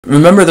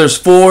Remember, there's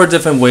 4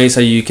 different ways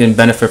that you can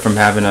benefit from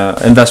having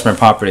an investment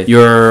property.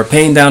 You're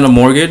paying down a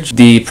mortgage.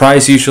 The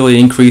price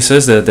usually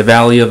increases. The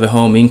value of a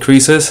home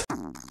increases.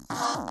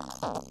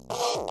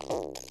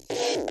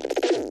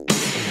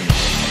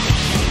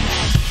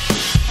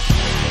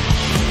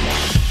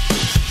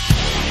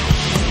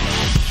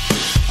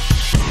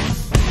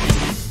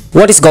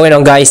 What is going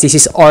on, guys? This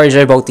is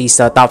RJ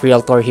Bautista, top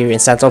realtor here in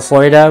Central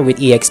Florida with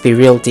eXp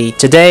Realty.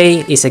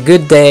 Today is a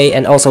good day,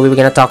 and also we're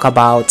gonna talk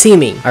about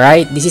teaming.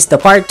 Alright, this is the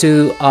part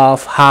 2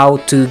 of how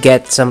to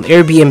get some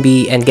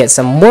Airbnb and get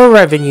some more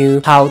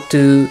revenue, how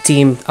to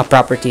team a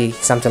property,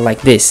 something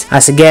like this.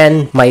 As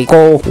again, my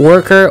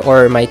co-worker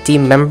or my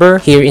team member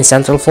here in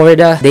Central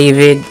Florida,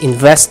 David,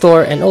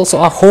 investor and also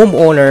a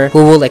homeowner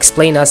who will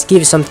explain us,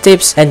 give some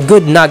tips and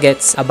good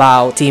nuggets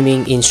about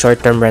teaming in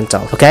short-term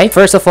rental. Okay,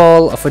 first of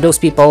all, for those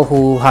people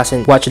who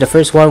hasn't watched the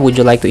first one, would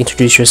you like to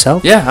introduce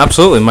yourself? Yeah,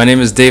 absolutely. My name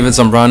is David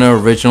Zambrano,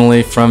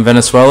 originally from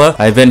Venezuela.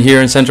 I've been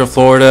here in Central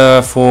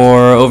Florida for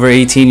over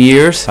 18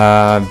 years.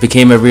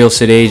 Became a real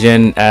estate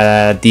agent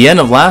at the end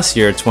of last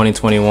year,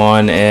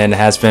 2021, and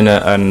has been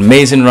an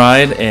amazing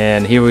ride.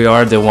 And here we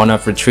are, the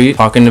one-up retreat,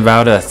 talking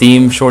about a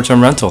theme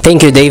short-term rental.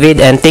 Thank you, David,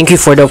 and thank you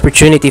for the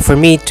opportunity for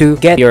me to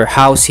get your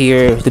house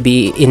here to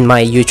be in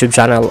my YouTube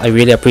channel. I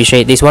really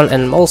appreciate this one,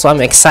 and also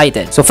I'm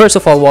excited. So first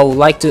of all, I would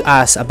like to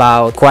ask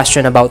about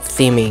question about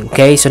theming.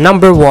 Okay, so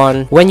number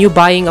 1, when you're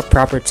buying a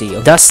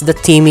property, does the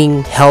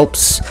theming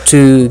helps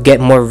to get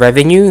more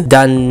revenue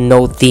than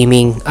no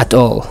theming at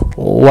all?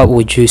 What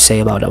would you say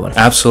about that one?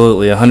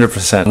 Absolutely,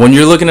 100%. When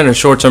you're looking at a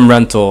short-term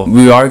rental,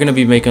 we are going to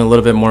be making a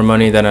little bit more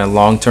money than a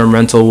long-term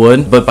rental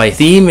would, but by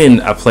theming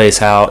a place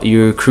out,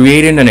 you're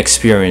creating an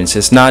experience.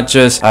 It's not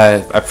just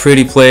a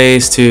pretty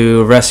place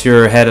to rest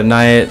your head at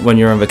night when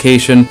you're on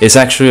vacation. It's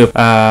actually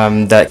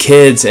that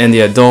kids and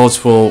the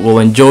adults will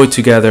enjoy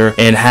together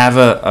and have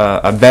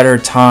a better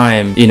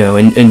time, you know,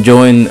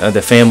 enjoying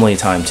the family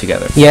time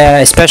together. Yeah,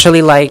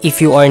 especially like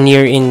if you are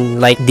near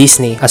in like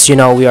Disney. As you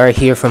know, we are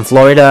here from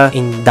Florida,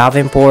 in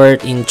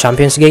Davenport, in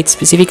Champions Gate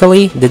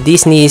specifically. The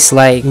Disney is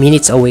like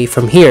minutes away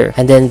from here,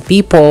 and then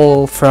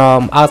people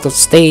from out of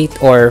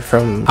state or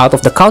from out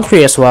of the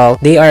country as well,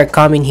 they are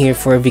coming here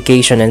for a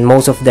vacation, and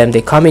most of them,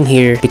 they come in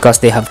here because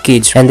they have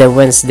kids, and then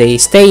once they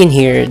stay in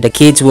here, the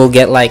kids will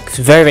get like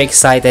very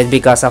excited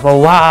because of, oh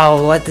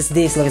wow, what is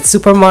this, like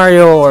Super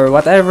Mario or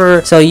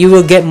whatever. So you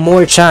will get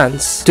more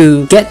chance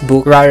to get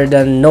booked rather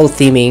than no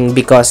theming,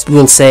 because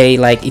we'll say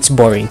like it's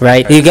boring,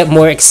 right? You get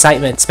more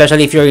excitement,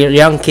 especially if you're a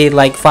young kid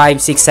like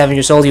 5, 6, 7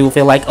 years old. You will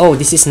feel like, oh,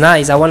 this is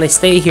nice, I want to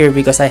stay here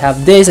because I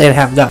have this and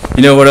have that.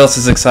 You know what else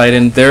is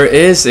exciting? There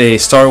is a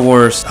Star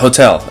Wars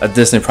hotel at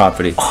Disney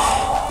property.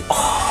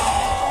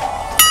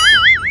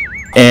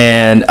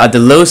 And at the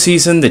low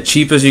season, the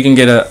cheapest you can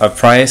get a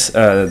price,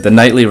 the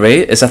nightly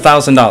rate is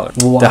 $1,000.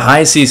 Wow. The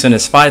high season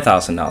is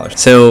 $5,000.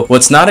 So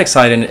what's not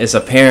exciting is a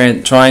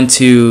parent trying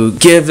to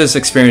give this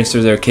experience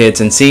to their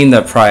kids and seeing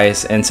that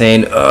price and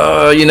saying,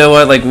 oh, you know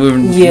what, like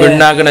we're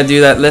not gonna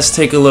do that. Let's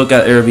take a look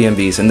at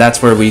Airbnbs, and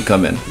that's where we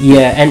come in.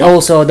 Yeah, and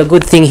also the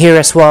good thing here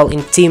as well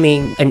in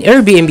teaming an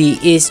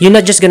Airbnb is you're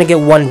not just gonna get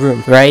one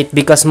room, right?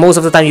 Because most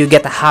of the time you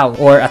get a house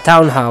or a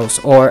townhouse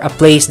or a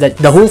place that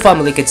the whole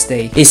family could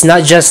stay. It's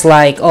not just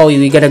like, oh,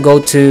 you're gonna go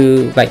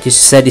to, like you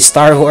said, the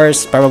Star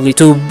Wars, probably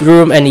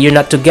 2-room, and you're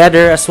not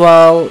together as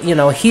well. You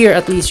know, here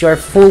at least you're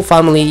full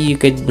family. You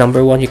could,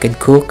 number 1, you could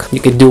cook,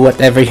 you could do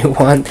whatever you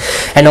want,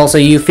 and also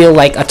you feel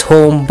like at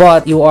home,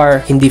 but you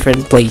are in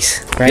different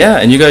place, right? Yeah,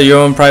 and you got your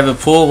own private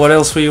pool. What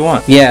else will you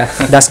want? Yeah,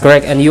 that's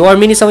correct. And you are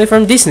minutes away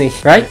from Disney,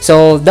 right?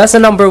 So that's the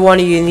number 1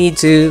 you need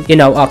to, you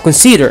know,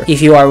 consider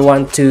if you are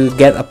want to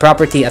get a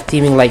property, a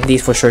theming like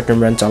this for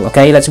short-term rental.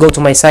 Okay, let's go to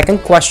my second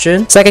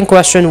question.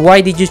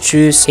 Why did you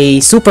choose a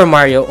Super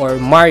Mario or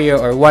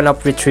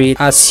one-up retreat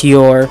as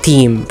your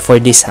theme for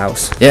this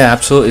house? Yeah,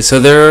 absolutely. So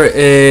there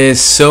is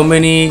so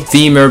many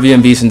theme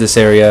Airbnbs in this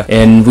area,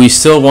 and we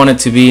still wanted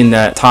to be in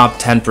that top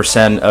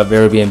 10% of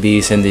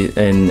Airbnbs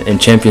in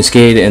Champions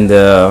Gate, in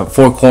the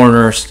Four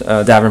Corners,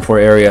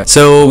 Davenport area.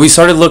 So we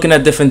started looking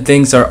at different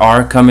things that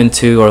are coming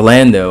to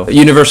Orlando.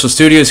 Universal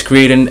Studios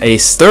creating a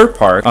third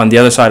park on the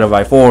other side of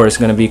I-4. Is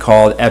going to be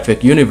called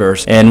Epic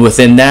Universe, and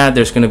within that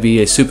there's going to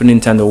be a Super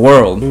Nintendo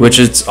World, which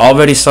is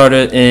already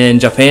started in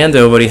Japan.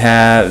 They're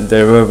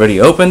already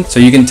open, so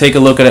you can take a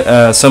look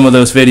at some of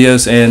those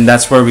videos, and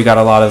that's where we got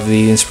a lot of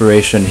the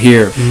inspiration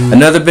here.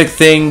 Another big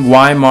thing,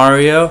 why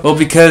Mario? Well,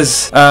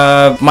 because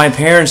my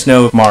parents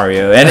know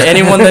Mario, and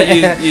anyone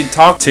that you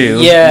talk to,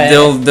 yeah,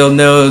 they'll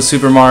know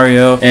Super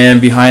Mario.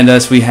 And behind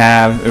us we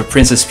have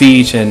Princess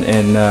Peach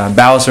and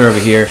Bowser over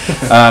here.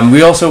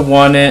 We also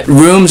wanted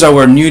rooms that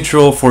were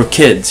neutral for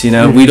kids. You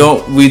know,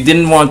 we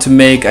didn't want to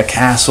make a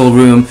castle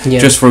room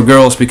just for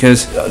girls,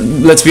 because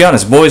let's be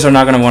honest, boys are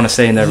not going to want to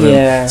stay in that room.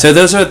 Yeah. So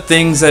those are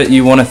things that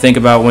you want to think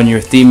about when you're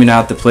theming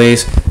out the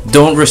place.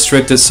 don't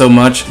restrict it so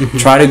much.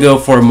 Try to go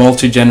for a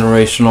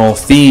multi-generational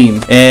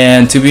theme.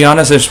 And to be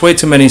honest, there's way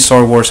too many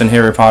Star Wars and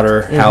Harry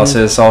Potter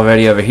houses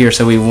already over here,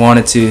 so we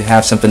wanted to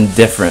have something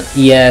different.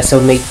 Yeah, so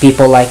make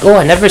people like, oh,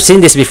 I never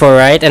seen this before,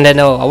 right? And then,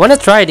 oh, I want to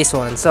try this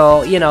one.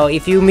 So, you know,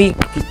 if you make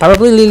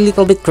probably a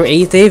little bit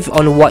creative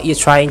on what you're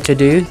trying to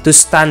do to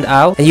stand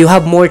out, and you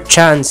have more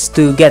chance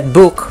to get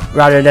booked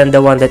rather than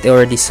the one that they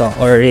already saw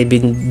or already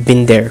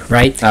been there,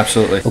 right?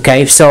 Absolutely.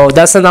 Okay, so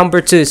that's the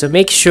number 2. So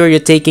make sure you're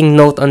taking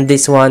note on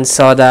this one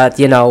so that,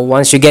 you know,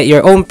 once you get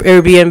your own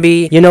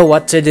Airbnb, you know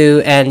what to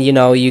do, and you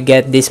know, you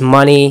get this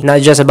money,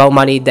 not just about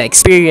money, the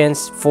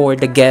experience for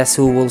the guests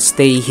who will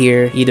stay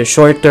here either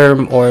short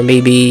term or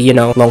maybe, you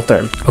know, long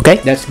term.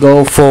 Okay, let's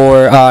go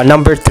for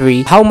number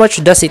 3. How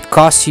much does it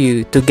cost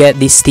you to get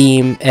this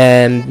theme,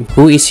 and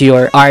who is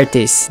your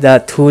artist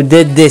who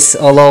did this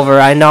all over?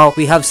 I know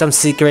we have some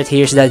secret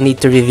here that need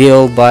to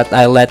reveal, but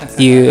I'll let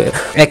you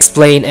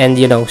explain and,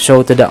 you know,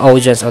 show to the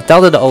audience or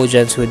tell to the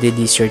audience who did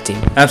this shirt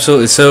theme.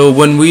 Absolutely. So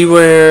when we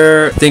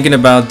were thinking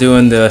about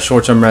doing the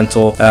short-term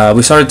rental,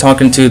 we started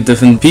talking to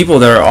different people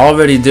that are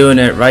already doing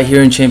it right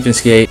here in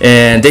Champions Gate,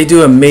 and they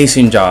do an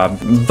amazing job,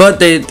 but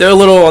they're a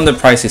little on the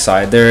pricey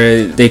side.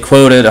 They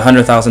quoted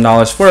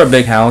 $100,000 for a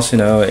big house, you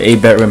know,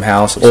 8-bedroom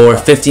house, or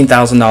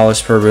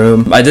 $15,000 per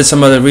room. I did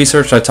some other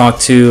research. I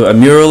talked to a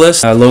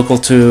muralist local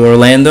to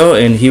Orlando,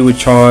 and he would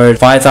charge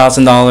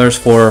 $5,000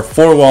 for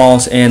 4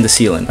 walls and the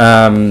ceiling.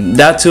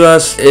 That to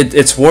us,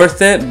 it's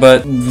worth it,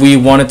 but we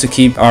wanted to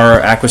keep our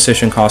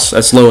acquisition costs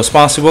as low as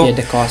possible. Yeah,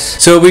 the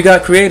cost. So we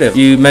got creative.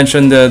 You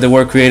mentioned the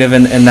word creative,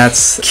 and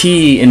that's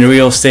key in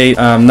real estate,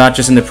 not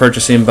just in the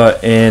purchasing,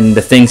 but in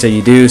the things that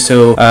you do.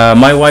 So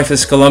my wife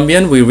is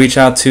Colombian. We reached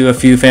out to a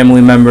few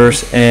family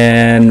members,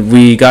 and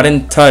we got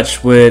in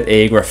touch with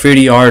a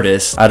graffiti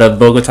artist out of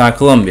Bogota,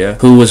 Colombia,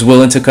 who was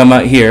willing to come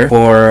out here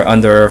for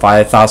under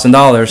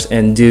 $5,000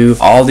 and do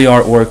all the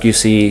artwork you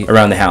see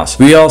around the house.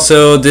 We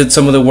also did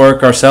some of the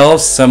work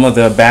ourselves. Some of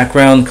the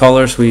background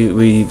colors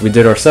we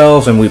did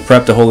ourselves, and we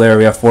prepped the whole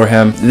area for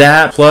him.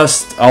 That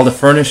plus all the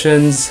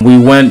furnishings, we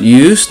went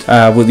used.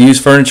 With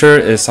used furniture,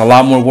 it's a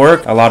lot more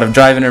work, a lot of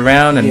driving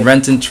around and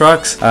renting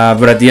trucks,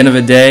 but at the end of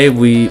the day,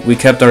 we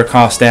kept our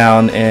costs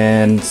down,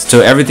 and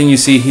so everything you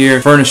see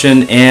here,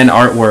 furnishing and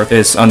artwork,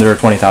 is under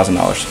 $20,000.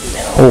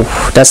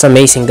 Oh, that's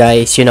amazing,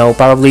 guys. You know,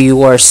 probably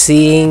you are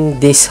seeing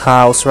this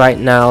house right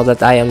now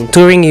that I am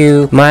touring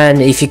you.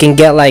 Man, if you can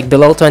get like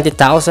below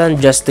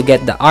 20,000 just to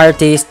get the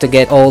artist, to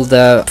get all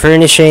the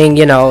furnishing,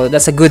 you know,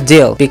 that's a good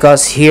deal.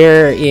 Because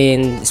here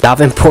in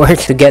Davenport,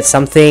 to get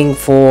something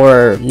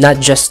for not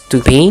just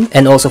to paint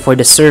and also for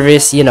the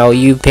service, you know,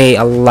 you pay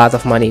a lot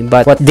of money.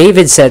 But what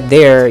David said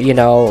there, you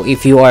know,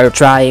 if you are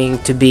trying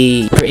to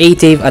be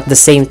creative at the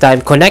same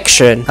time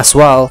connection as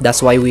well,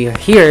 that's why we're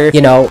here.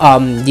 You know,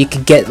 you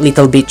could get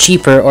little bit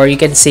cheaper, or you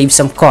can save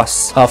some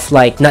costs of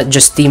like not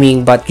just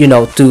theming, but you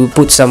know, to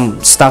put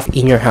some stuff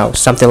in your house,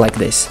 something like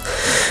this.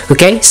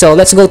 Okay, so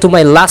let's go to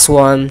my last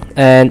one.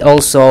 And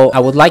also I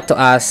would like to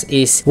ask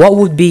is, what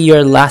would be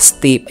your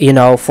last tip, you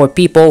know, for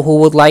people who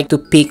would like to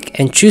pick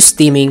and choose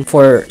theming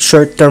for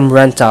short-term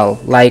rental?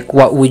 Like,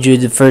 what would you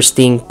the first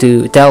thing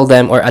to tell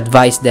them or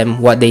advise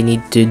them what they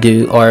need to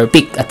do or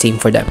pick a theme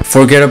for them?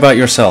 Forget about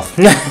yourself.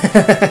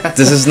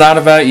 This is not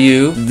about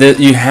you.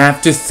 You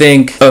have to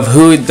think of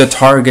who the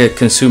target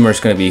consumer is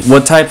going to be.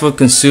 What type of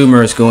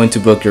consumer is going to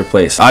book your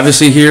place?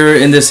 Obviously here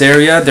in this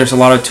area, there's a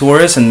lot of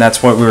tourists, and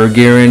that's what we're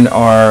gearing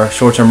our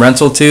short-term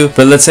rental to.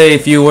 But let's say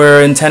if you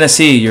were in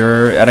Tennessee,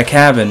 you're at a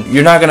cabin,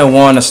 you're not going to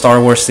want a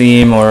Star Wars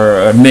theme or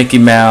a Mickey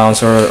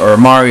Mouse or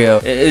Mario.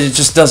 It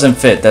just doesn't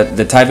fit. That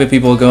the type of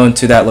people going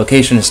to that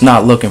location is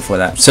not looking for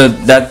that. So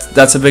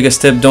that's the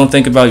biggest tip. Don't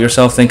think about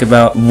yourself. Think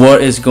about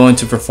what is going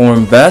to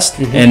perform best.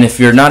 And if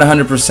you're not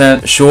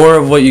 100% sure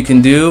of what you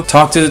can do,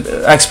 talk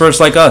to experts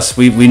like us.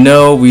 We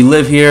know, we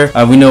live here.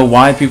 We know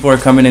why people are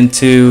coming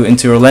into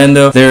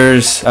Orlando.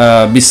 There's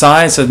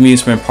besides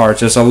amusement parks,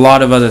 there's a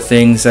lot of other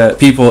things that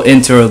people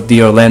enter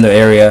the Orlando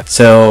area.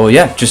 So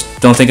yeah, just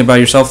don't think about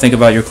yourself, think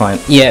about your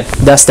client. Yeah,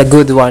 that's the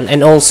good one.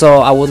 And also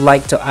I would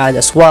like to add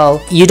as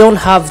well, you don't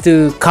have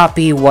to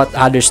copy what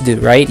others do,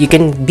 right? You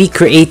can be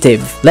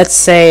creative. Let's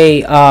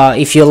say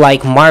if you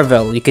like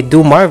Marvel, you could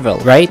do Marvel,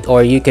 right?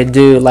 Or you could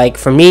do, like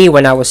for me,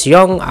 when I was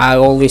young, I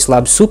always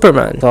loved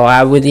Superman. So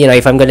I would, you know,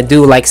 if I'm gonna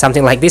do like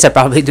something like this, I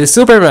probably do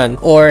Superman.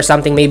 Or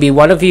something, maybe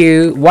one of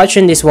you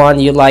watching this one,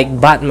 you like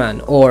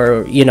Batman,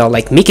 or you know,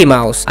 like Mickey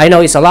Mouse. I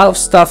know it's a lot of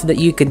stuff that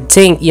you could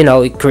think, you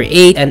know,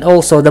 create. And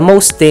also the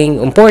most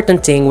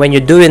important thing when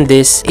you're doing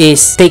this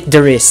is take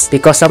the risk,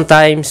 because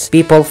sometimes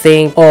people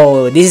think,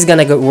 oh, this is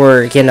gonna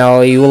work, you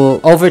know, you will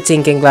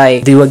overthinking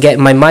like, do I get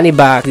my money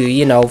back,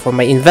 you know, for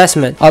my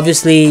investment?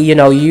 Obviously, you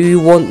know, you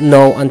won't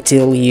know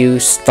until you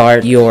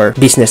start your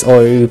business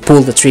or you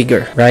pull the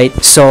trigger, right?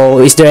 So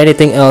is there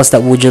anything else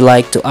that would you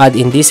like to add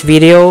in this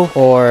video,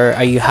 or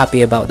are you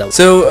happy about that?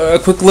 So a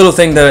quick little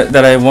thing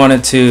that I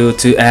wanted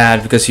to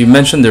add, because you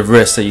mentioned the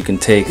risk that you can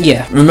take.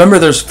 Yeah. Remember,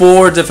 there's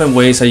 4 different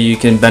ways that you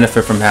can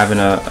benefit from having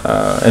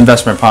a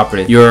investment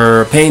property.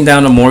 You're paying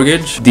down a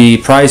mortgage. The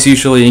price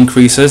usually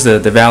increases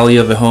increases, the value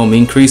of the home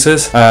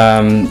increases.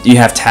 You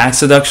have tax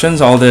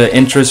deductions, all the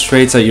interest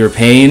rates that you're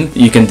paying,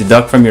 you can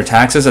deduct from your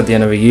taxes at the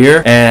end of a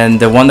year. And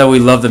the one that we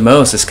love the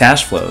most is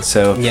cash flow.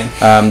 So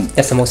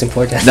that's the most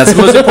important. That's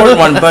the most important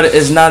one, but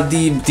it's not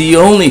the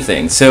only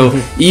thing.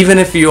 So even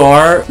if you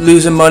are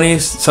losing money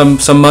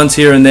some months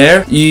here and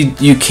there,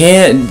 you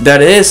can't,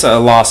 that is a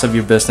loss of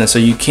your business, so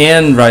you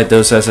can write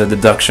those as a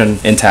deduction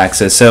in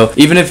taxes. So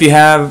even if you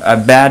have a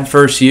bad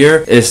first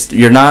year,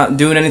 you're not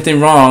doing anything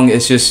wrong,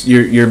 it's just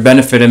you're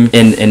benefiting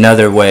in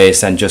other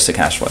ways than just the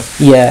cash flow.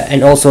 Yeah,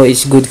 and also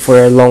it's good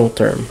for long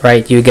term,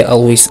 right? You get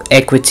always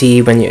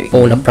equity when you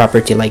own a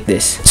property like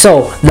this.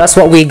 So that's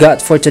what we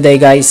got for today,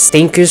 guys.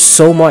 Thank you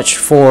so much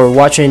for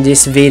watching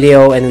this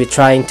video, and we're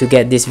trying to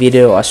get this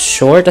video as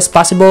short as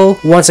possible.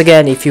 Once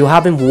again, if you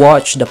haven't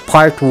watched the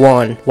part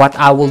 1, what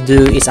I will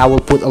do is I will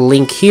put a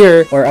link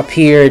here or up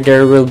here.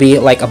 There will be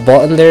like a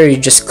button there. You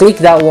just click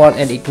that one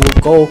and it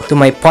will go to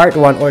my part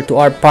 1 or to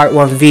our part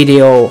 1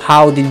 video.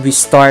 How did we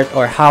start,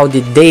 or how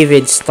did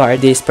David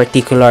start this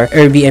particular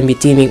Airbnb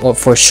teaming or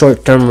for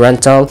short-term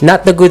rental?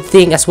 Not the good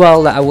thing as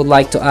well that I would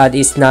like to add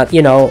is not,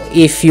 you know,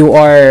 if you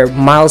are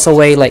miles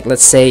away, like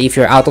let's say if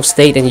you're out of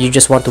state and you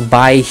just want to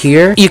buy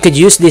here, you could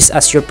use this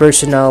as your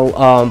personal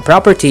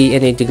property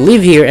and then you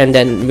live here, and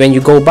then when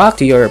you go back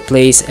to your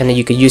place, and then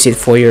you could use it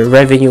for your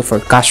revenue, for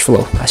cash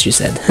flow, as you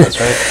said. That's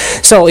right.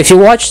 So if you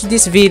watched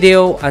this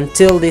video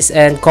until this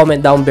end,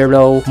 comment down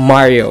below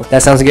Mario.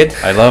 That sounds good?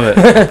 I love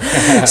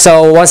it.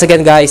 So once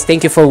again, guys,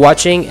 thank you for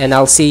watching, and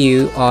I'll see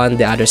you on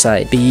the other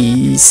side.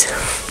 Peace.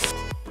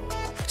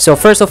 So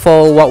first of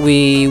all, what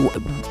we